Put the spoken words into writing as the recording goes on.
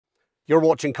You're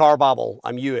watching Car Babble,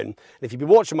 I'm Ewan. And if you've been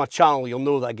watching my channel, you'll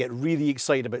know that I get really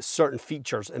excited about certain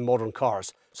features in modern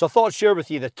cars. So I thought I'd share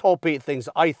with you the top 8 things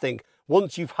that I think,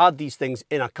 once you've had these things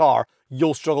in a car,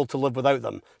 you'll struggle to live without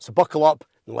them. So buckle up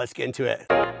and let's get into it.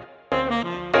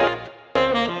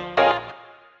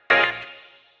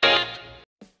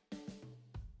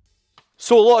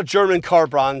 So a lot of German car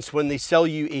brands, when they sell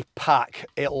you a pack,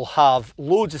 it'll have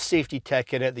loads of safety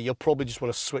tech in it that you'll probably just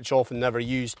want to switch off and never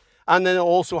use. And then it'll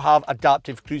also have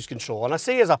adaptive cruise control. And I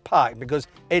say as a pack because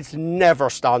it's never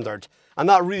standard. And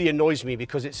that really annoys me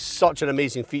because it's such an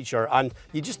amazing feature and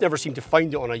you just never seem to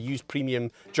find it on a used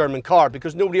premium German car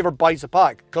because nobody ever buys a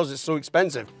pack because it's so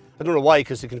expensive. I don't know why,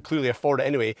 because they can clearly afford it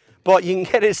anyway. But you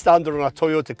can get it standard on a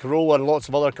Toyota Corolla and lots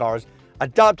of other cars.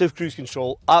 Adaptive cruise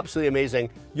control, absolutely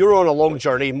amazing. You're on a long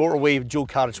journey, motorway, dual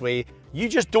carriageway. You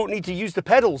just don't need to use the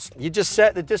pedals. You just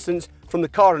set the distance from the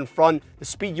car in front, the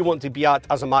speed you want to be at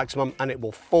as a maximum, and it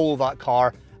will follow that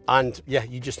car. And yeah,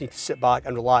 you just need to sit back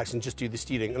and relax and just do the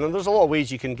steering. And then there's a lot of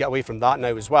ways you can get away from that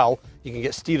now as well. You can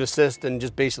get steer assist and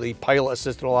just basically pilot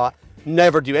assist and all that.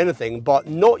 Never do anything, but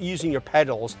not using your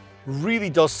pedals really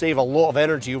does save a lot of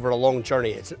energy over a long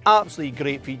journey. It's an absolutely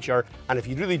great feature, and if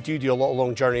you really do a lot of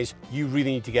long journeys, you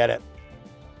really need to get it.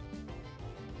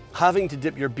 Having to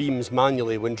dip your beams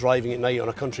manually when driving at night on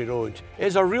a country road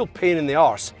is a real pain in the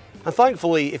arse. And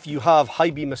thankfully, if you have high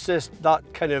beam assist, that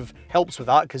kind of helps with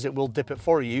that because it will dip it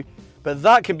for you. But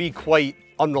that can be quite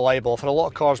unreliable. I've had a lot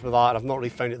of cars with that and I've not really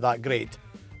found it that great.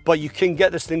 But you can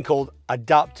get this thing called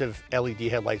adaptive LED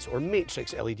headlights or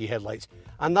matrix LED headlights.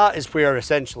 And that is where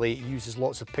essentially it uses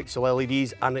lots of pixel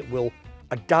LEDs and it will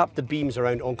adapt the beams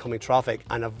around oncoming traffic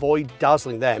and avoid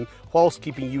dazzling them whilst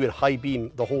keeping you in high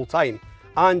beam the whole time.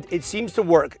 And it seems to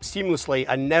work seamlessly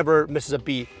and never misses a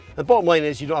beat. The bottom line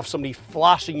is you don't have somebody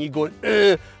flashing you going,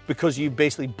 ugh, because you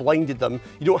basically blinded them.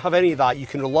 You don't have any of that. You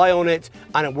can rely on it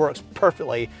and it works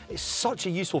perfectly. It's such a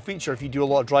useful feature if you do a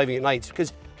lot of driving at nights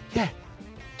because, yeah,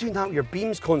 doing that with your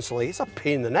beams constantly, it's a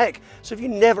pain in the neck. So if you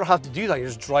never have to do that, you're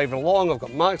just driving along, I've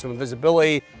got maximum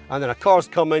visibility, and then a car's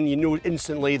coming, you know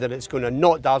instantly that it's going to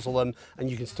not dazzle them and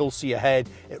you can still see ahead.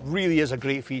 It really is a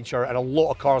great feature and a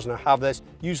lot of cars now have this,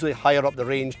 usually higher up the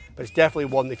range, but it's definitely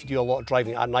one that if you do a lot of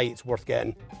driving at night, it's worth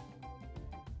getting.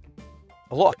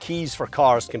 A lot of keys for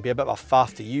cars can be a bit of a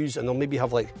faff to use and they'll maybe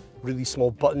have like really small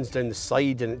buttons down the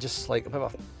side and it just like a bit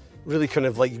of a really kind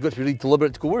of like, you've got to be really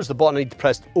deliberate to go, where's the button I need to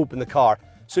press to open the car?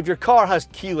 So if your car has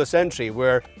keyless entry,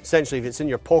 where essentially if it's in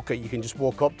your pocket, you can just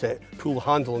walk up to it, pull the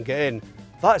handle and get in,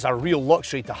 that is a real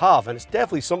luxury to have. And it's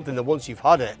definitely something that once you've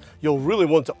had it, you'll really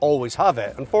want to always have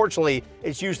it. Unfortunately,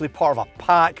 it's usually part of a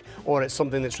pack or it's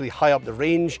something that's really high up the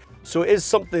range. So it is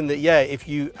something that, yeah, if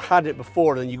you had it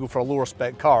before and then you go for a lower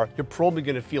spec car, you're probably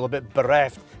going to feel a bit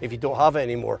bereft if you don't have it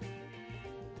anymore.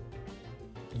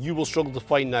 You will struggle to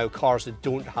find now cars that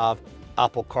don't have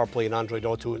Apple Carplay and Android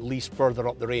Auto, at least further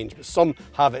up the range, but some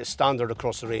have it as standard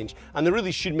across the range. And they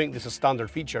really should make this a standard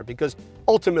feature because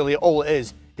ultimately all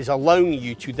it is allowing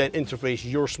you to then interface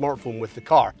your smartphone with the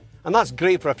car. And that's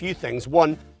great for a few things.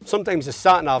 One, sometimes the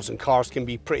sat navs in cars can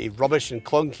be pretty rubbish and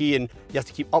clunky and you have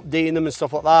to keep updating them and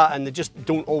stuff like that, and they just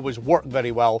don't always work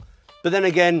very well. But then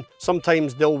again,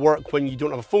 sometimes they'll work when you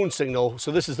don't have a phone signal, so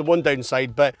this is the one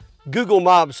downside. But Google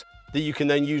Maps that you can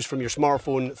then use from your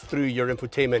smartphone through your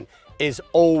infotainment is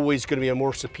always going to be a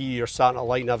more superior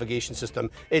satellite navigation system.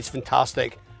 It's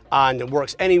fantastic and it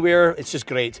works anywhere. It's just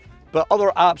great. But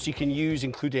other apps you can use,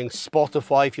 including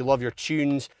Spotify if you love your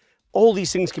tunes, all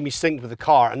these things can be synced with the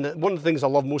car. And one of the things I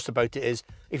love most about it is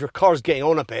if your car's getting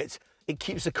on a bit, it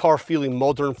keeps the car feeling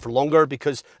modern for longer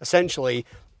because essentially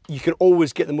you can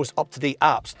always get the most up-to-date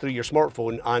apps through your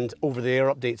smartphone and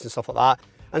over-the-air updates and stuff like that.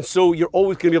 And so you're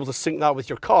always going to be able to sync that with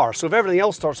your car. So if everything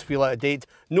else starts to feel out of date,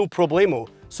 no problemo.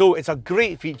 So it's a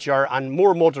great feature and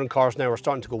more modern cars now are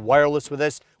starting to go wireless with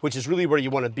this, which is really where you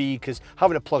want to be because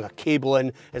having to plug a cable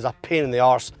in is a pain in the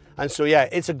arse. And so yeah,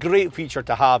 it's a great feature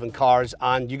to have in cars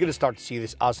and you're going to start to see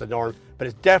this as the norm, but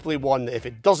it's definitely one that if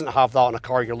it doesn't have that on a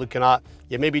car you're looking at,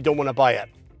 you maybe don't want to buy it.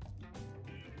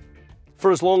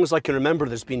 For as long as I can remember,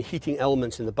 there's been heating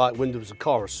elements in the back windows of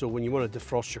cars, so when you want to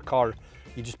defrost your car,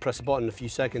 you just press a button, in a few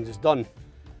seconds it's done.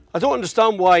 I don't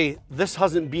understand why this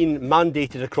hasn't been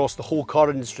mandated across the whole car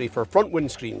industry for front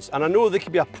windscreens. And I know there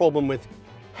could be a problem with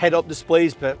head-up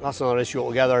displays, but that's another issue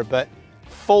altogether. But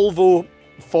Volvo,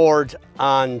 Ford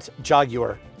and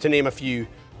Jaguar, to name a few,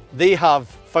 they have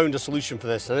found a solution for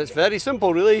this. And it's very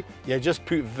simple really. You just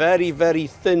put very, very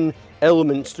thin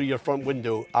elements through your front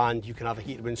window and you can have a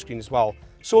heated windscreen as well.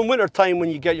 So in winter time when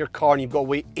you get your car and you've got to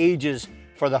wait ages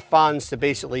for the fans to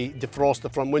basically defrost the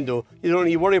front window, you don't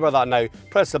need to worry about that now.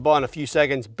 Press the button, a few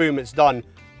seconds, boom, it's done.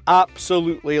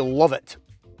 Absolutely love it.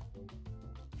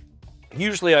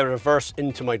 Usually I reverse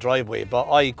into my driveway,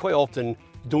 but I quite often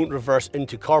don't reverse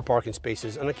into car parking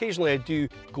spaces, and occasionally I do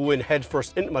go in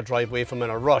headfirst into my driveway if I'm in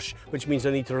a rush, which means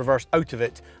I need to reverse out of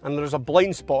it, and there's a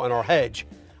blind spot in our hedge.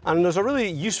 And there's a really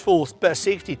useful bit of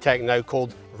safety tech now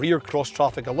called rear cross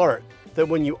traffic alert, that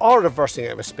when you are reversing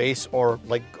out of a space or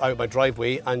like out of my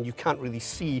driveway and you can't really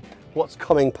see what's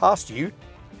coming past you,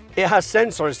 it has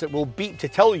sensors that will beep to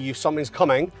tell you if something's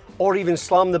coming, or even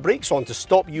slam the brakes on to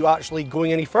stop you actually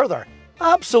going any further.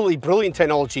 Absolutely brilliant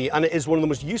technology, and it is one of the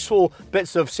most useful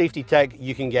bits of safety tech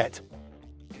you can get.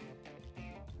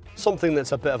 Something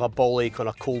that's a bit of a ball ache on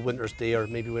a cold winter's day, or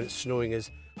maybe when it's snowing, is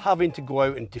having to go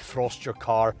out and defrost your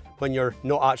car when you're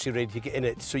not actually ready to get in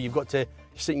it. So you've got to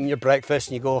sit in your breakfast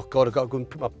and you go, oh God, I've got to go and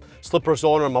put my slippers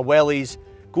on or my wellies,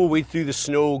 go away through the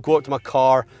snow, go up to my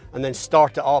car, and then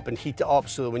start it up and heat it up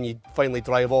so that when you finally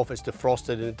drive off, it's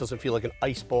defrosted and it doesn't feel like an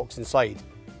ice box inside.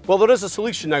 Well, there is a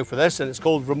solution now for this, and it's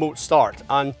called remote start,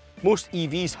 and most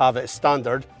EVs have it as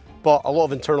standard, but a lot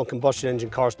of internal combustion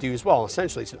engine cars do as well.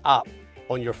 Essentially, it's an app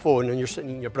on your phone, and you're sitting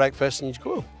eating your breakfast and you just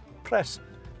go, press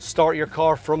start your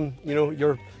car from, you know,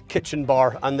 your kitchen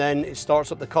bar, and then it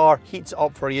starts up the car, heats it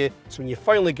up for you, so when you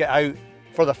finally get out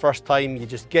for the first time, you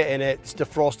just get in it, it's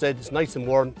defrosted, it's nice and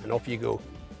warm, and off you go.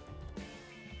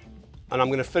 And I'm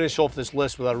going to finish off this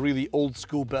list with a really old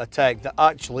school bit of tech that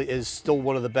actually is still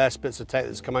one of the best bits of tech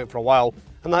that's come out for a while,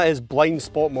 and that is blind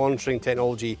spot monitoring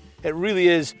technology. It really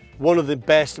is one of the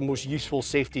best and most useful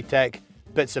safety tech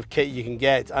bits of kit you can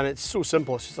get, and it's so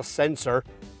simple. It's just a sensor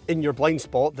in your blind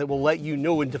spot that will let you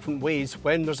know in different ways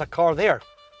when there's a car there.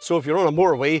 So if you're on a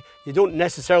motorway, you don't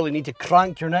necessarily need to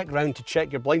crank your neck round to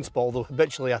check your blind spot, although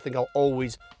habitually I think I'll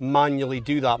always manually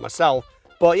do that myself.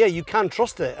 But yeah, you can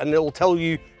trust it, and it'll tell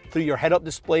you through your head-up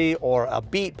display or a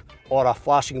beep or a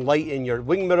flashing light in your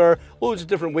wing mirror, loads of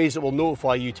different ways that will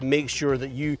notify you to make sure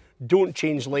that you don't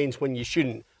change lanes when you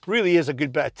shouldn't. Really is a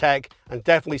good bit of tech, and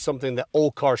definitely something that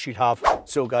all cars should have.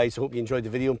 So guys, I hope you enjoyed the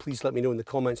video, and please let me know in the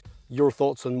comments your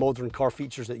thoughts on modern car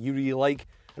features that you really like.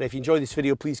 And if you enjoyed this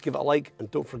video, please give it a like,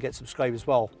 and don't forget to subscribe as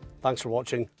well. Thanks for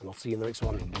watching, and I'll see you in the next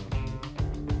one.